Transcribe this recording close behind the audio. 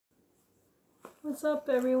What's up,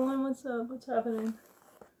 everyone? What's up? What's happening?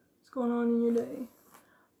 What's going on in your day?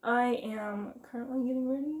 I am currently getting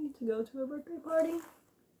ready to go to a birthday party.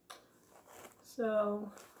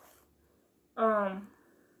 So, you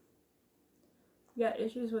got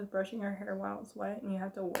issues with brushing your hair while it's wet and you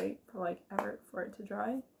have to wait for like ever for it to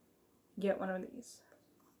dry? Get one of these.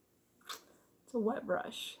 It's a wet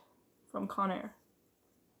brush from Conair.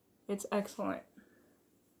 It's excellent.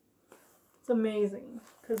 It's amazing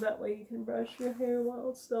because that way you can brush your hair while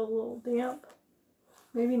it's still a little damp.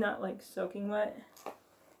 Maybe not like soaking wet,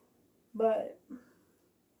 but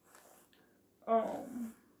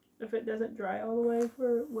if it doesn't dry all the way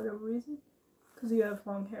for whatever reason, because you have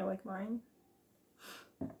long hair like mine.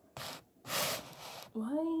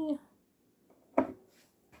 Why? Let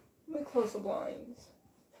me close the blinds.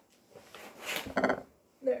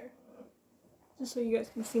 There. Just so you guys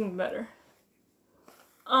can see me better.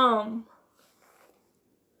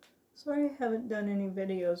 Sorry I haven't done any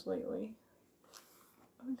videos lately.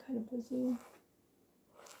 I've been kind of busy.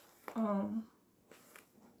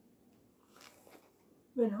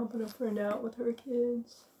 Been helping a friend out with her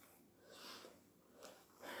kids.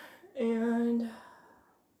 And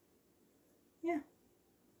yeah.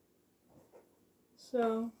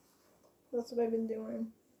 So that's what I've been doing.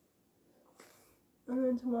 And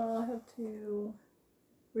then tomorrow I have to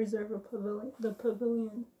reserve the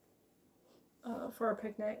pavilion for our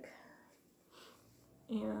picnic.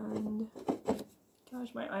 And gosh,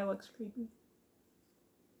 my eye looks creepy.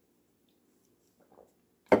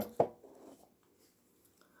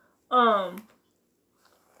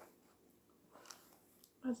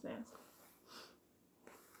 That's nasty.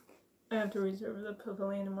 I have to reserve the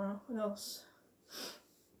pavilion tomorrow. What else?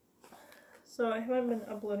 So I haven't been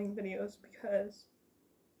uploading videos because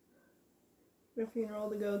the funeral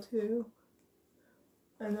to go to,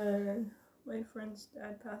 and then my friend's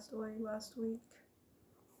dad passed away last week.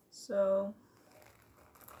 So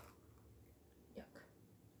yuck.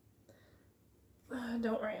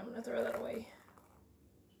 Don't worry, I'm gonna throw that away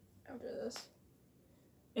after this.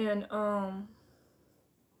 And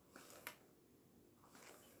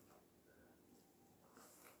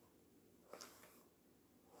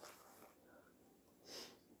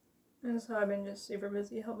and so I've been just super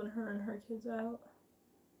busy helping her and her kids out.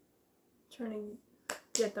 Trying to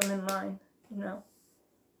get them in line, you know.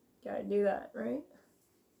 Gotta do that, right?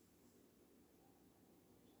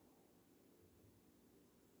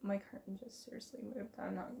 My curtain just seriously moved,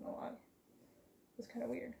 I'm not gonna lie. It's kind of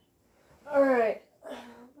weird. Alright. Let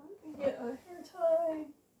me get a hair tie.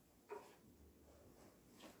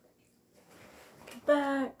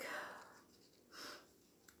 Back.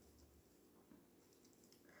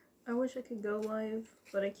 I wish I could go live,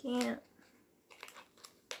 but I can't.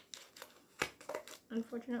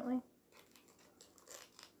 Unfortunately.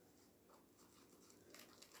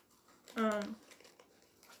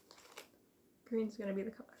 Green's gonna be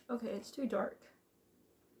the color. Okay, it's too dark.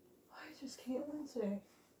 I just can't win today.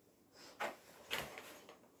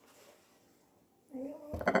 There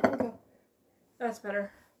we go. That's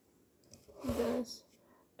better. This.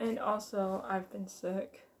 And also, I've been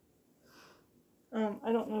sick.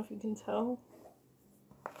 I don't know if you can tell,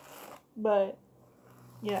 but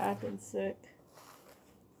yeah, I've been sick.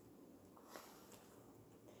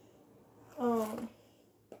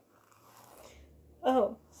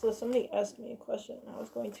 Oh, so somebody asked me a question and I was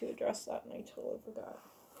going to address that and I totally forgot.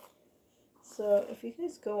 So if you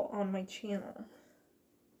guys go on my channel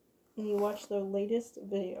and you watch the latest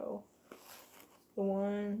video, the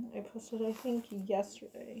one I posted I think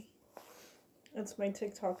yesterday, it's my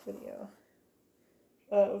TikTok video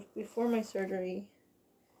of before my surgery,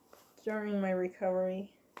 during my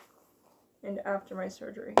recovery, and after my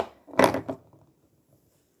surgery.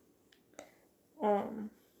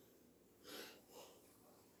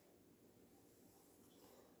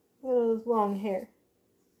 Look at those long hair.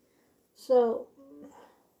 So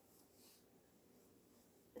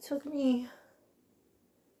it took me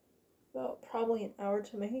about probably an hour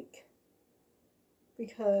to make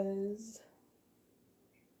because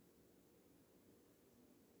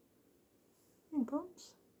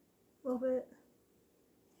bumps a little bit.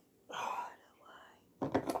 Oh, I know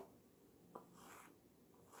why.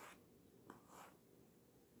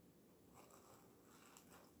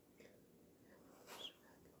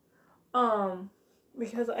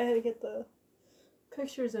 Because I had to get the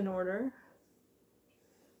pictures in order,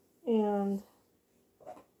 and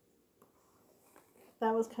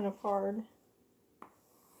that was kind of hard.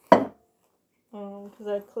 Because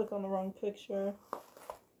I'd click on the wrong picture,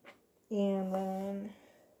 and then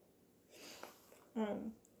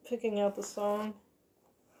picking out the song.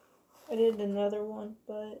 I did another one,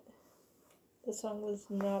 but the song was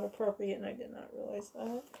not appropriate and I did not realize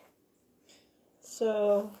that.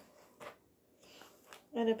 So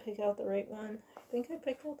I had to pick out the right one. I think I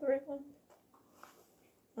picked out the right one.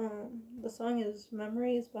 The song is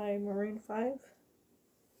Memories by Maroon 5.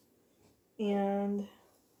 And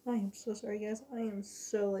I am so sorry, guys. I am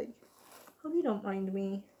so late. Hope you don't mind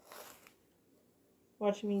me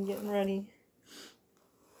watching me getting ready.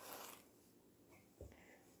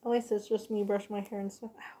 At least it's just me brushing my hair and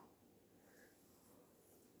stuff. Ow.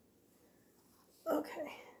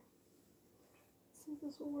 Okay. Let's see if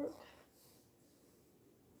this will work.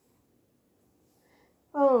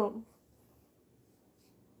 Oh,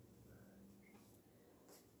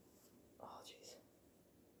 jeez.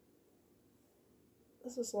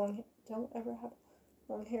 This is long hair. Don't ever have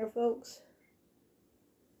long hair, folks.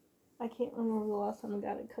 I can't remember the last time I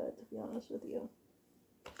got it cut, to be honest with you.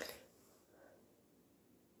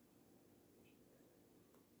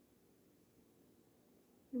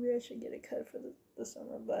 Maybe I should get it cut for the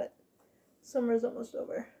summer, but summer's almost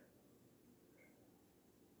over.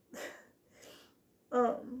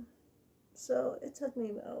 So it took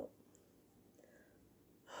me about,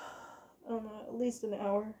 I don't know, at least an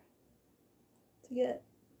hour to get.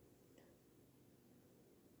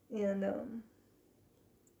 And, it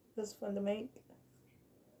was fun to make.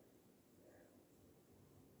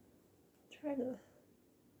 Try to,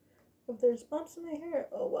 if there's bumps in my hair,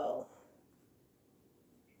 oh well.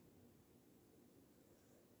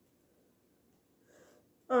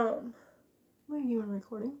 Am I even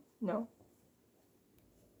recording? No.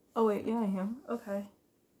 Oh wait, yeah I am. Okay.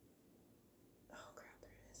 Oh crap, there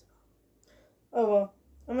it is. Oh well,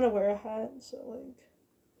 I'm gonna wear a hat, so like,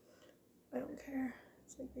 I don't care.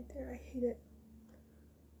 It's like right there, I hate it.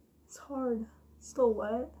 It's hard. It's still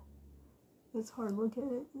wet. It's hard, look at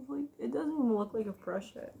it. It's like, it doesn't even look like a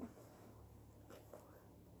brush yet.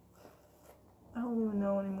 I don't even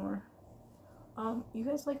know anymore. You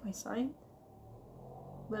guys like my sign?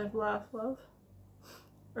 Live, laugh, love?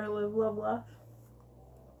 Or live, love, laugh?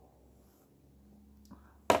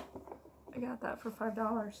 I got that for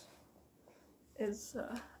 $5. It's,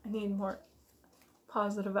 I need more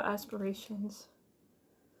positive aspirations.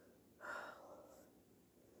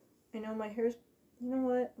 I know my hair's, you know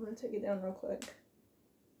what? I'm gonna take it down real quick.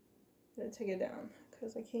 I'm gonna take it down,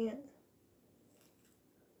 because I can't.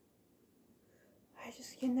 I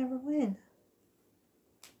just can never win.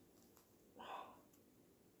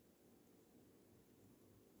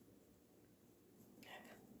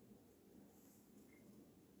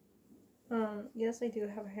 Yes, I do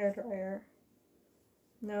have a hairdryer.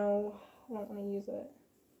 No, I don't want to use it.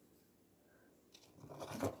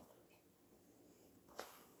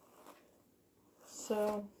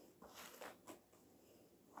 So,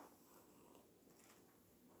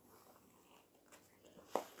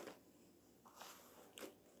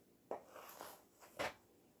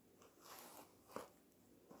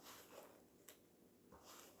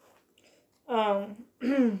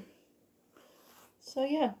 so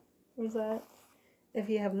yeah, there's that. If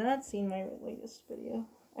you have not seen my latest video,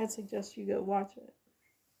 I'd suggest you go watch it.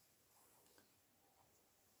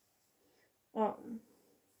 Cause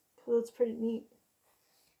it's pretty neat.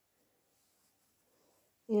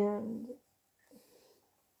 And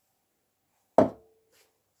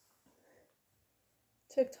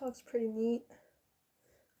TikTok's pretty neat.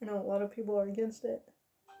 I know a lot of people are against it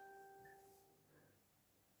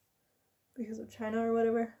because of China or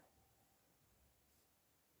whatever.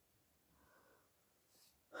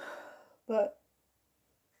 But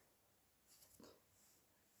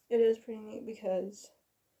it is pretty neat because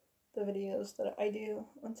the videos that I do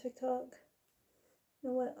on TikTok, you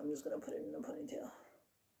know what, I'm just gonna put it in a ponytail.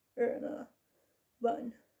 Or in a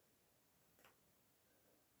bun.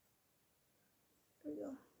 There we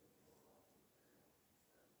go.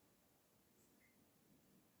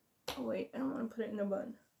 Oh wait, I don't want to put it in a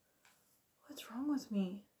bun. What's wrong with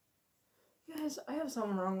me? Guys, I have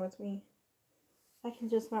something wrong with me. I can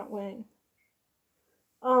just not win.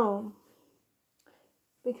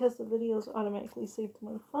 Because the video's automatically saved to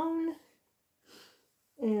my phone.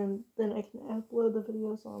 And then I can upload the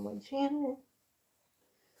videos on my channel.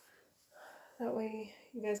 That way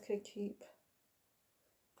you guys could keep.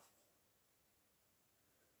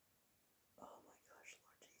 Oh my gosh,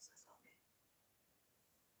 Lord Jesus, help me.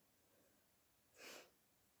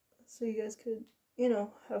 So you guys could, you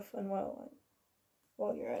know, have fun while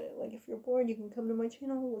you're at it. Like if you're bored, you can come to my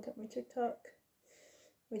channel, look at my TikTok.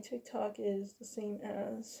 My TikTok is the same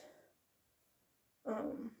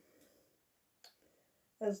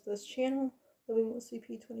as this channel, Living with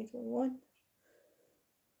CP 2021.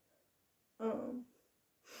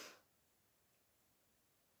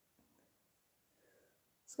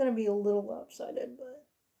 gonna be a little lopsided, but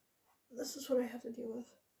this is what I have to deal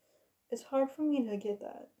with. It's hard for me to get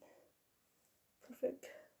that perfect.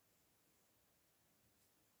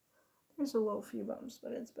 There's a little few bumps,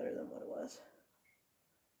 but it's better than what it was.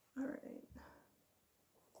 Alright.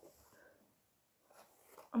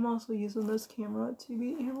 I'm also using this camera to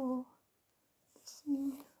be able to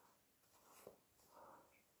see.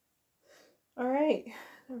 Alright,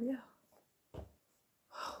 there we go.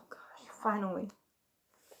 Oh gosh, finally.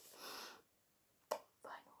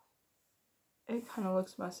 It kind of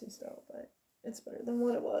looks messy still, but it's better than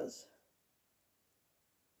what it was.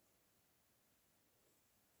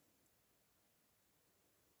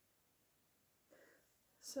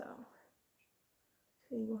 So,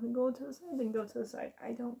 okay, you want to go to the side? Then go to the side.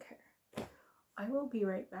 I don't care. I will be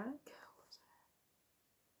right back. 10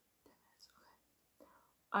 minutes, okay.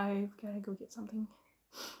 I've got to go get something.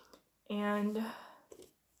 And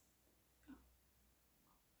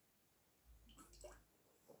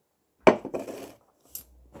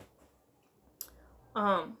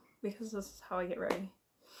because this is how I get ready.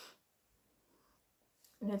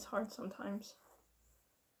 And it's hard sometimes.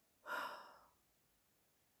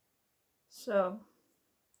 So,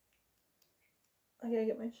 I gotta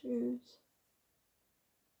get my shoes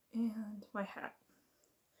and my hat.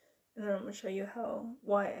 And then I'm gonna show you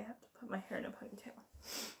why I have to put my hair in a ponytail.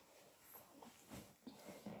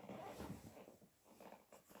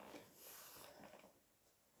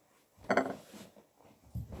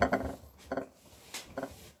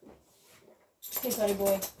 Hey, buddy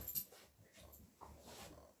boy.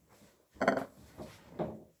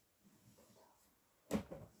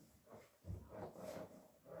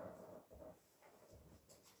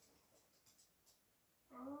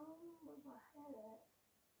 Where's my hat at?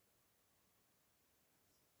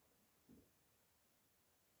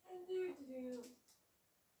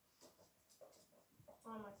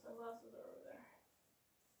 Oh, my sunglasses are over there.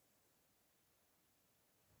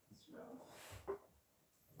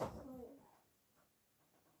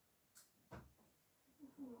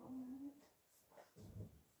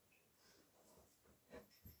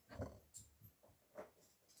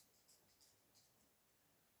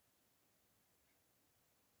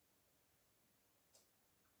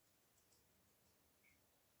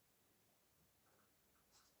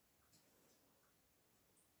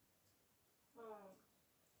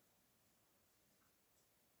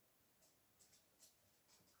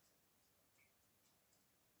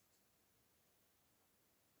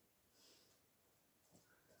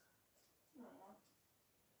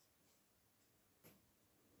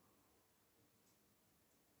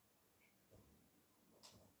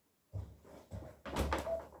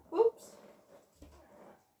 Oops.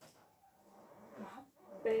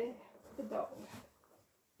 The dog.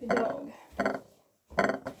 The dog.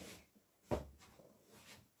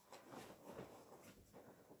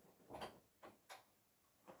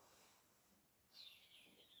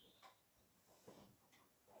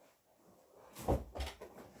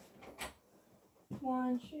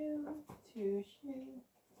 One shoe, two shoe.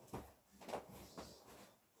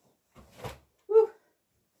 Woo.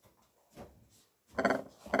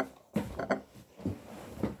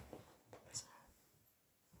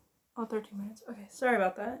 Oh, 13 minutes. Okay, sorry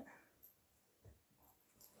about that.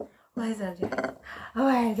 What is that, Jack? Oh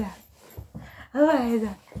my god. Oh my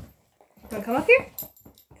god. Wanna come up here?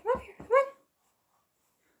 Come up here, come on.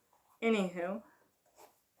 Anywho.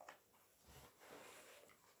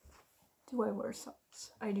 Do I wear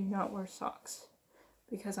socks? I do not wear socks.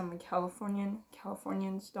 Because I'm a Californian.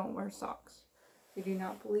 Californians don't wear socks. We do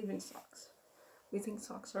not believe in socks. We think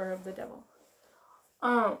socks are of the devil.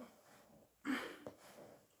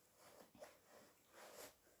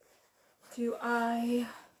 Do I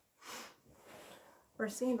wear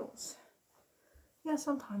sandals? Yeah,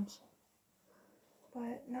 sometimes.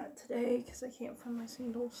 But not today because I can't find my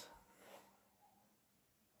sandals.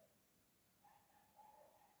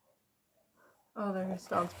 Oh, there's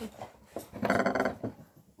dogs.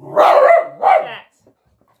 Jax!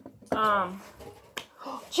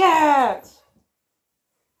 Jax!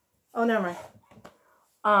 Oh, never mind.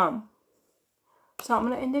 So I'm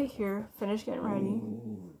gonna end it here. Finish getting ready.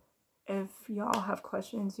 If y'all have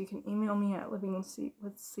questions, you can email me at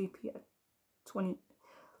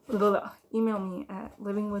email me at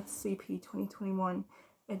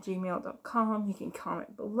livingwithcp2021@gmail.com. You can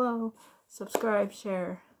comment below, subscribe,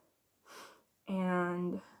 share,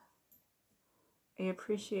 and I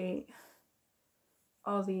appreciate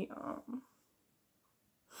all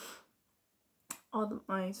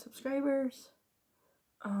my subscribers.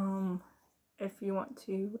 If you want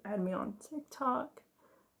to add me on TikTok,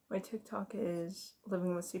 my TikTok is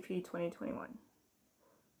livingwithcp2021.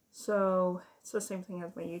 So it's the same thing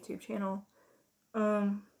as my YouTube channel.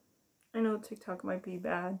 I know TikTok might be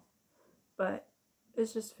bad, but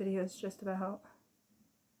it's just videos just about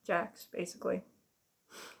Jax, basically,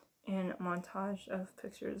 and a montage of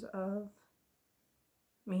pictures of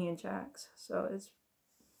me and Jax. So it's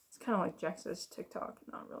kind of like Jax's TikTok,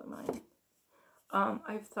 not really mine.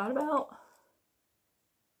 I've thought about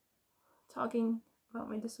talking about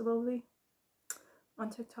my disability on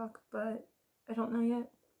TikTok, but I don't know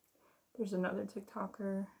yet. There's another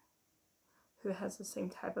TikToker who has the same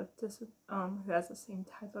type of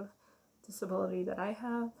disability that I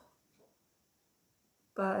have,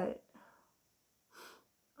 but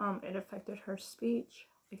it affected her speech,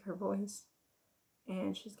 like her voice,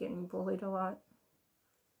 and she's getting bullied a lot,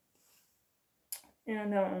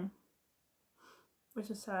 and which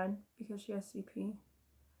is sad because she has CP,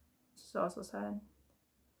 which is also sad.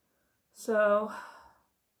 So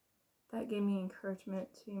that gave me encouragement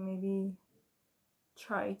to maybe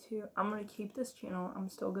try to. I'm gonna keep this channel. I'm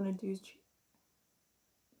still gonna do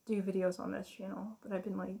videos on this channel, but I've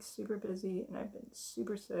been like super busy and I've been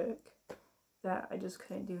super sick that I just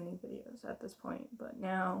couldn't do any videos at this point. But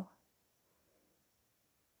now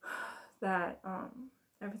that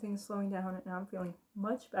everything's slowing down and I'm feeling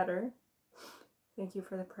much better, thank you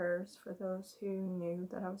for the prayers for those who knew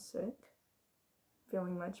that I was sick.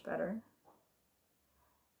 Feeling much better.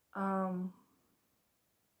 I'm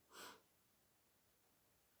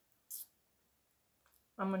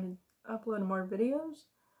gonna upload more videos.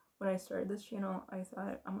 When I started this channel, I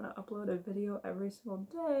thought I'm gonna upload a video every single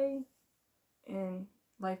day, and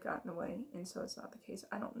life got in the way, and so it's not the case.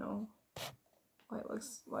 I don't know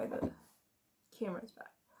why the camera's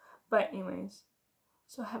back. But anyways,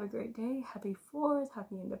 so have a great day. Happy 4th,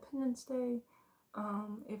 happy Independence Day.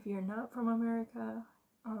 If you're not from America,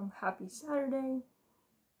 happy Saturday.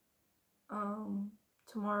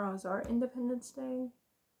 Tomorrow is our Independence Day,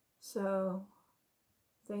 so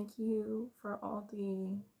thank you for all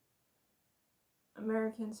the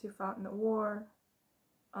Americans who fought in the war.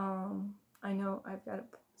 I know I've got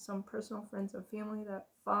some personal friends and family that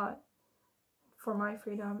fought for my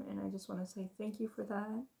freedom, and I just want to say thank you for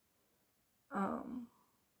that.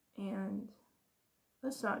 And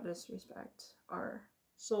let's not disrespect our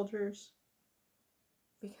soldiers,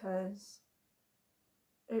 because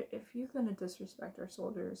if you're gonna disrespect our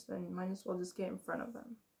soldiers, then might as well just get in front of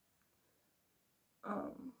them.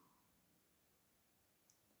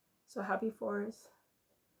 So happy 4th.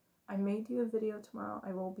 I may do a video tomorrow.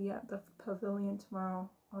 I will be at the pavilion tomorrow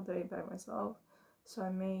all day by myself, so I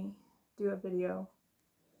may do a video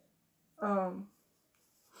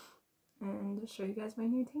and show you guys my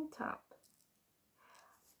new tank top.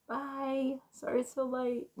 Bye. Sorry it's so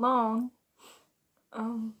long.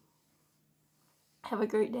 Have a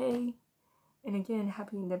great day, and again,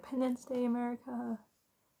 happy Independence Day, America,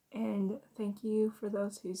 and thank you for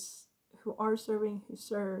those who are serving, who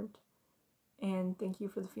served. And thank you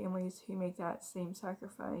for the families who make that same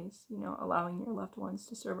sacrifice, you know, allowing your loved ones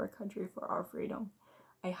to serve our country for our freedom.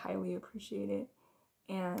 I highly appreciate it,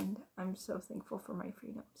 and I'm so thankful for my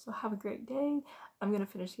freedom. So have a great day. I'm going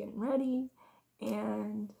to finish getting ready,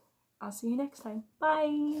 and I'll see you next time.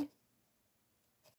 Bye!